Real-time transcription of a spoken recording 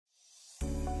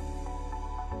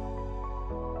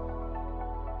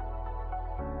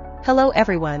Hello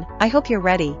everyone, I hope you're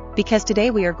ready, because today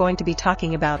we are going to be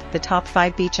talking about the top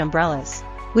 5 beach umbrellas.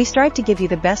 We strive to give you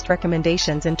the best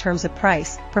recommendations in terms of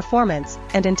price, performance,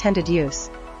 and intended use.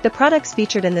 The products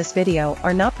featured in this video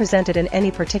are not presented in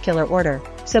any particular order,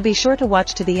 so be sure to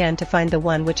watch to the end to find the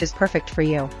one which is perfect for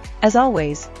you. As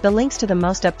always, the links to the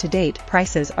most up-to-date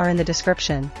prices are in the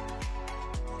description.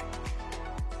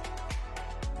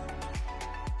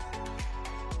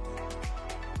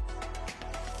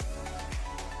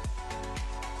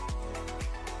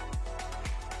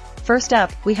 First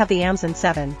up, we have the Amazon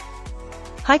 7.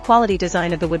 High-quality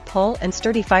design of the wood pole and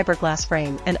sturdy fiberglass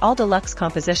frame and all deluxe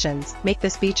compositions make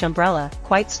this beach umbrella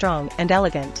quite strong and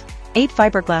elegant. 8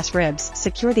 fiberglass ribs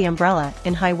secure the umbrella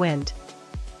in high wind.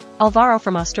 Alvaro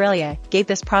from Australia gave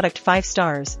this product 5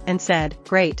 stars and said,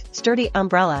 "Great, sturdy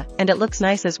umbrella, and it looks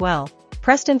nice as well."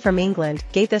 Preston from England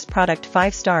gave this product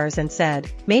 5 stars and said,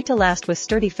 "Made to last with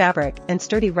sturdy fabric and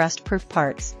sturdy rust-proof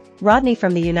parts." Rodney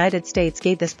from the United States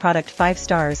gave this product 5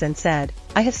 stars and said,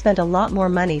 "I have spent a lot more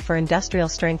money for industrial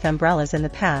strength umbrellas in the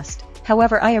past,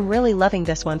 however I am really loving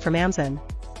this one from Amazon.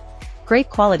 Great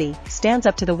quality, stands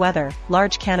up to the weather,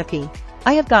 large canopy.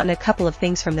 I have gotten a couple of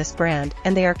things from this brand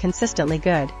and they are consistently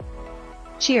good.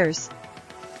 Cheers."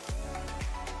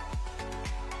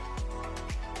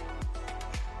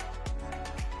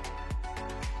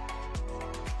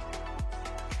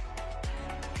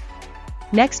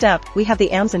 Next up, we have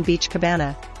the Amazon Beach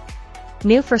Cabana.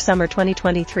 New for summer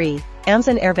 2023,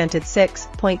 Amazon Airvented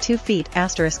 6.2 feet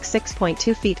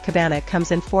 *6.2 feet cabana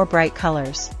comes in 4 bright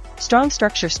colors. Strong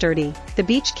structure sturdy, the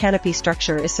beach canopy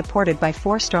structure is supported by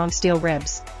 4 strong steel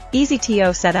ribs. Easy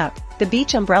to setup, the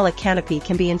beach umbrella canopy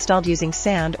can be installed using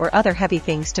sand or other heavy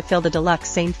things to fill the deluxe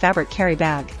same fabric carry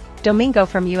bag. Domingo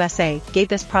from USA gave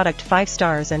this product 5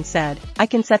 stars and said, "I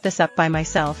can set this up by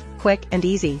myself, quick and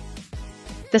easy."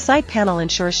 The side panel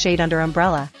ensures shade under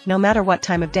umbrella, no matter what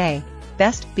time of day.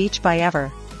 Best beach buy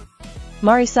ever.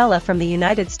 Maricela from the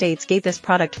United States gave this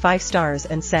product 5 stars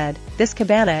and said, "This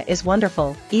cabana is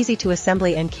wonderful, easy to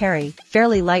assembly and carry,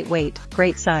 fairly lightweight,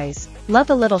 great size. Love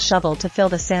the little shovel to fill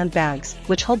the sand bags,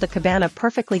 which hold the cabana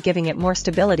perfectly, giving it more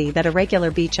stability than a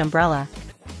regular beach umbrella."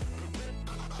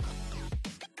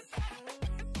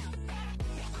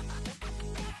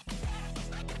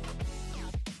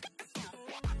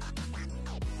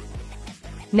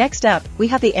 Next up, we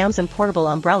have the Amazon Portable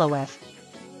Umbrella with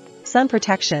sun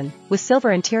protection. With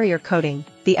silver interior coating,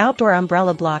 the outdoor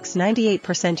umbrella blocks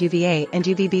 98% UVA and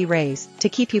UVB rays to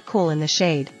keep you cool in the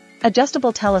shade.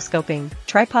 Adjustable telescoping,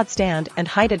 tripod stand and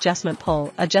height adjustment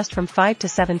pole adjust from 5 to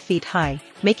 7 feet high,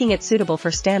 making it suitable for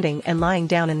standing and lying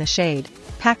down in the shade.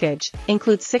 Package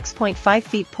includes 6.5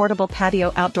 feet portable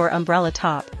patio outdoor umbrella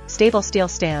top, stable steel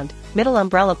stand, middle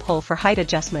umbrella pole for height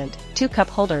adjustment, 2 cup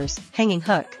holders, hanging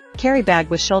hook, carry bag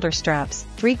with shoulder straps,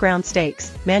 3 ground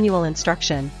stakes, manual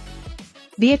instruction.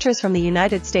 Beatrice from the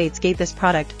United States gave this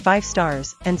product 5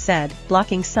 stars and said,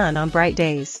 "Blocking sun on bright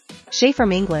days." Shay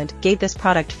from England gave this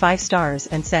product 5 stars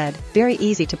and said, "Very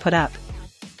easy to put up.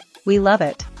 We love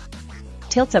it.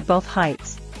 Tilts at both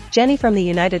heights." Jenny from the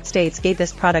United States gave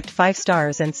this product 5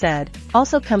 stars and said,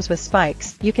 "Also comes with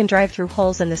spikes, you can drive through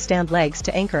holes in the stand legs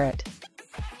to anchor it."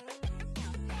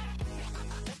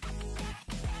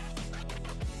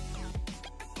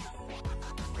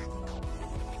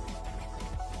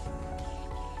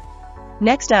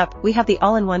 Next up, we have the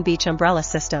all-in-one beach umbrella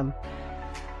system.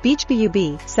 Beach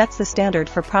BUB sets the standard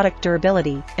for product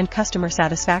durability and customer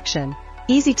satisfaction.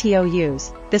 Easy to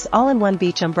use, this all-in-one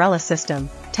beach umbrella system,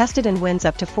 tested in winds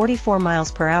up to 44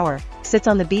 miles per hour, sits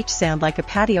on the beach sand like a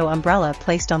patio umbrella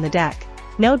placed on the deck.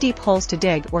 No deep holes to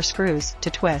dig or screws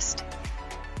to twist.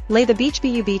 Lay the Beach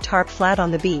BUB tarp flat on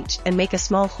the beach and make a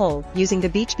small hole using the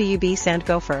Beach BUB sand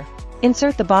gopher.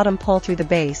 Insert the bottom pole through the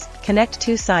base, connect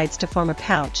 2 sides to form a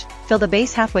pouch, fill the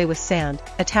base halfway with sand,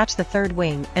 attach the 3rd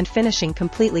wing and finishing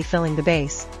completely filling the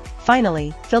base.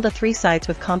 Finally, fill the 3 sides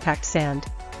with compact sand.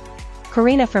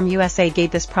 Karina from USA gave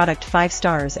this product 5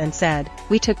 stars and said,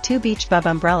 "We took 2 Beach BUB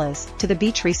umbrellas to the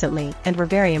beach recently and were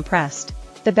very impressed.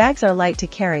 The bags are light to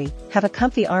carry, have a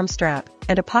comfy arm strap,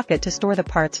 and a pocket to store the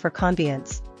parts for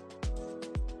convenience."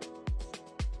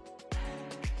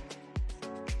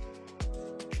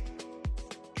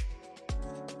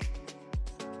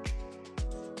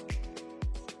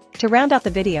 To round out the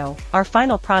video, our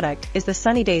final product is the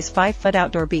Sunny Days 5-foot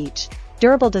outdoor beach.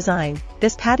 Durable design,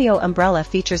 this patio umbrella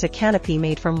features a canopy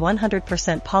made from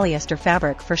 100% polyester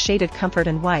fabric for shaded comfort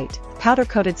and white,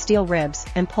 powder-coated steel ribs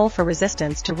and pole for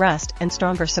resistance to rust and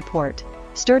stronger support.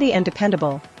 Sturdy and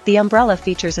dependable, the umbrella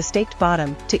features a staked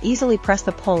bottom to easily press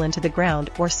the pole into the ground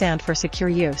or sand for secure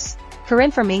use.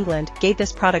 Corinne from England gave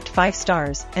this product 5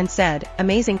 stars and said,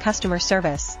 "Amazing customer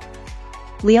service."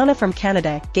 Leona from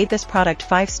Canada gave this product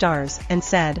 5 stars and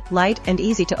said, "Light and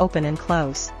easy to open and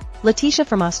close." Letitia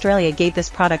from Australia gave this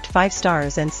product 5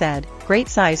 stars and said, "Great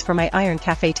size for my iron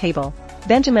cafe table."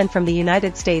 Benjamin from the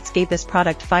United States gave this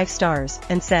product 5 stars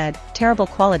and said, "Terrible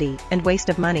quality and waste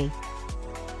of money.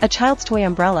 A child's toy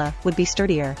umbrella would be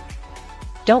sturdier.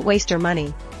 Don't waste your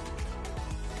money."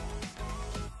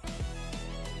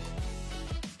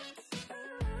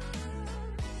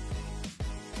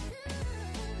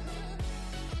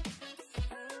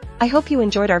 I hope you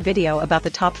enjoyed our video about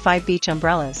the top 5 beach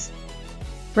umbrellas.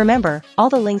 Remember, all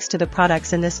the links to the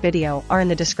products in this video are in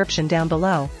the description down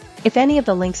below. If any of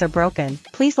the links are broken,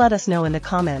 please let us know in the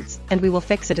comments, and we will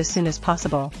fix it as soon as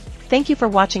possible. Thank you for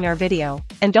watching our video,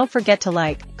 and don't forget to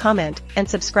like, comment, and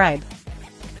subscribe.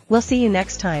 We'll see you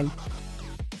next time.